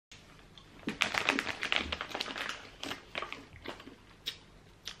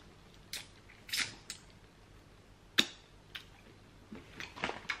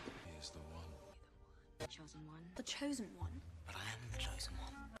chosen one. But I am the chosen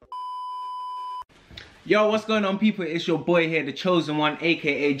one. Yo, what's going on, people? It's your boy here, the chosen one,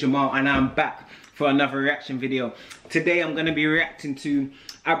 aka Jamal, and I'm back for another reaction video. Today I'm gonna be reacting to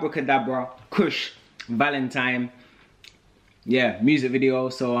Abra Cadabra, Kush, Valentine. Yeah, music video.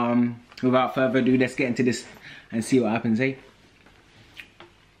 So without further ado, let's get into this and see what happens, eh?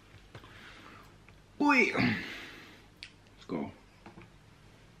 Boy, let's go.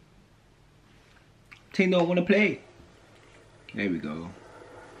 Team don't wanna play. There we go.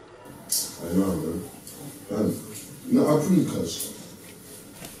 I know, man. No, I agree, Kush.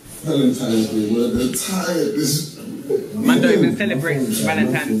 Valentine's Day, man, they're tired. This Man don't even celebrate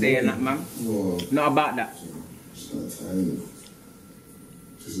Valentine's Day and that, man. Oh, Not about that. it's not tired.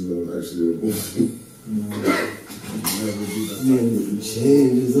 This is not actually a boy. Never do that.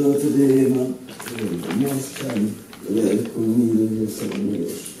 Changes all today, man. Most time, look for me, there's something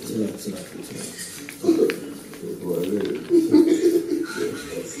else.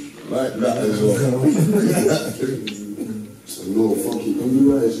 Like that as well. So no, fuck it, come you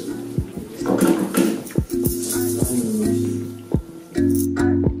guys.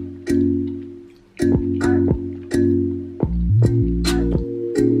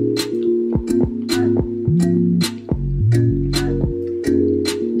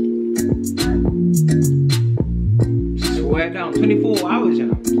 Swear down, 24 hours, you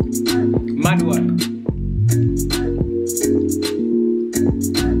know. Mad work.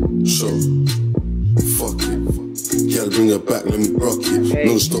 So, fuck it. Girl, bring it back, let me rock it. Hey.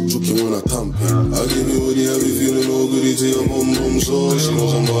 No stop joking when I thump it. I give you what you have, you feeling all goody to your bum bum so. She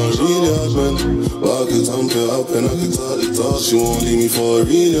knows I'm a really hard man. But I can thump it up and I can talk the talk. She won't leave me for a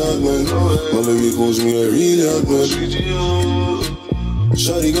really hard man. My baby calls me a really hard man.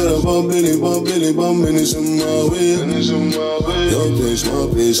 Shawty got a bum belly, and it's in my way. Your place, my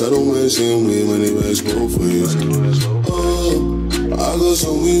place, I don't mind saying way, man, it works both ways. I got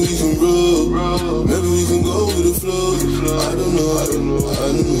some weed we can roll. Maybe we can go with the flow. I don't know.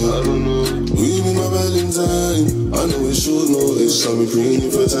 Will you be my Valentine? I know it's short notice. I've been praying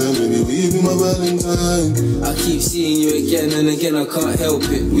for time. Baby, will you be my Valentine? I keep seeing you again and again, I can't help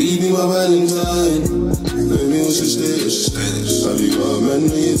it. Will you be my Valentine? Baby, what's your status? Have you got a man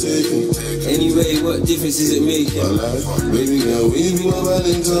when you're taking? Anyway, what difference is it making? My life, baby girl, will you be my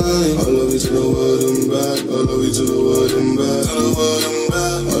Valentine? I love you to the world and back. I love you to the world and back.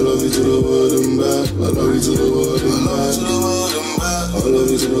 I love you to the world and back. I love you to the world and back. I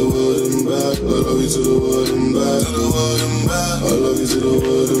love you to the world and back. I love you to the world and back. I love you to the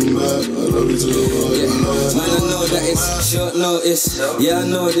world and back. I love you to the world and back. Man, I know that it's short notice. Yeah, I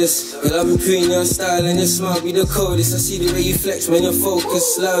know this. Girl, I've been preying your style and your smile be the coldest. I see the way you flex when you're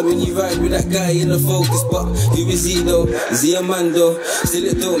focused. Loud when you ride with that guy in the focus. But who is he though? Is he a man though? Still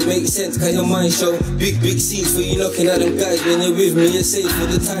it don't make sense, cause your mind show. Big scenes for you knocking at them guys. When you're with me, you're safe for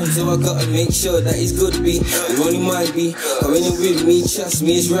the time. So I gotta make sure that it's good, B. It only might be. But when you're with me, trust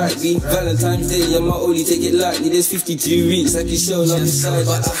me, it's right, B. Valentine's Day, I'm not only take it lightly. There's 52 weeks, I can show love inside.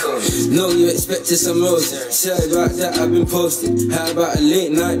 No, you expected some rose. Side right that I've been posting. How about a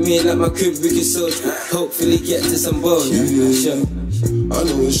late night meal at my crib, we can sort. Hopefully get to some bone. Sure. I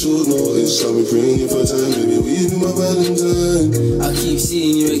know it's short notice. I've been praying for time, baby. Will you be my Valentine? I keep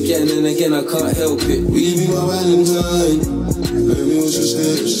seeing you again and again, I can't help it. Will you be my Valentine? Baby, what's your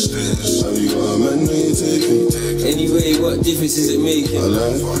status? Have you got a man when you're taking? Anyway, what difference is it making? My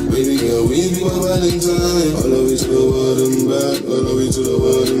life, baby girl, will you be my Valentine? I love you to the world and back. I love you to the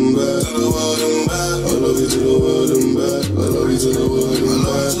world and back. I love you to the world and back. I love you to the world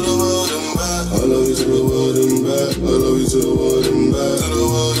and back. I love you to the world and back. I love you to the world and back. I love you to the world and back. I love you to the world and back. I love you to the world and back. I love you to the world and back. I love you to the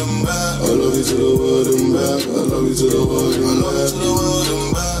world and back. I love you to the world and back. I love you to the world and back. I love you to the world and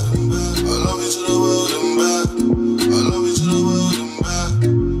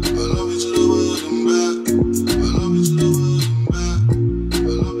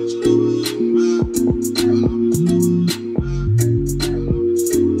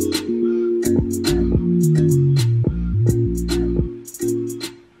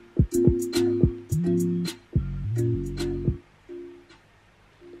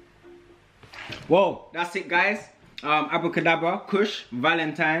Whoa, that's it, guys. Abra Cadabra, Kush,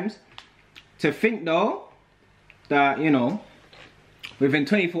 Valentine's. To think though that, you know, within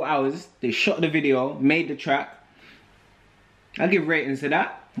 24 hours they shot the video, made the track. I'll give ratings to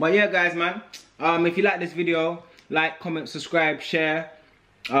that. But yeah, guys, man, if you like this video, like, comment, subscribe, share.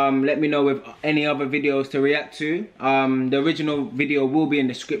 Let me know with any other videos to react to. The original video will be in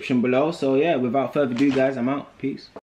the description below. So yeah, without further ado, guys, I'm out. Peace.